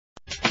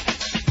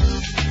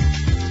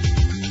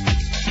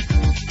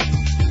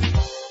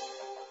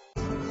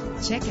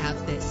Check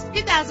out this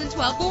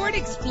 2012 Ford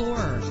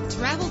Explorer.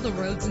 Travel the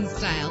roads in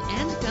style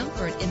and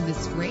comfort in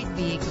this great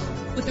vehicle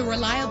with a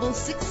reliable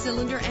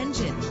 6-cylinder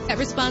engine that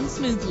responds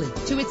smoothly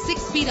to its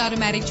 6-speed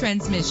automatic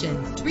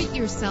transmission. Treat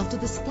yourself to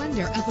the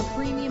splendor of a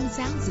premium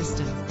sound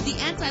system. The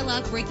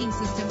anti-lock braking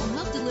system will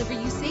help deliver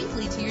you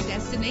safely to your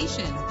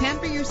destination.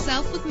 Pamper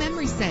yourself with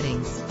memory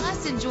settings.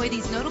 Plus, enjoy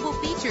these notable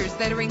features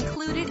that are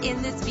included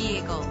in this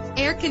vehicle: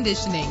 air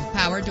conditioning,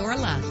 power door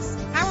locks,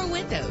 power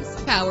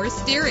windows, power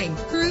steering,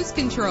 cruise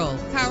control,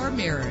 power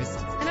mirrors,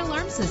 an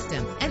alarm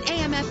system, an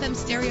AM/FM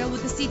stereo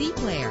with a CD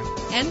player.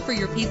 And for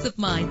your peace of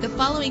mind, the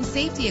following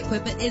safety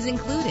equipment is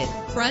included: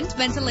 front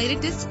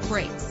ventilated disc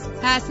brakes,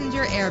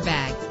 passenger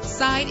airbag,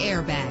 side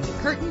airbag,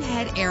 curtain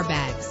head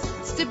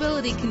airbags,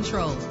 stability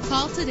control.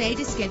 Call today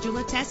to schedule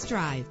a test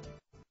drive.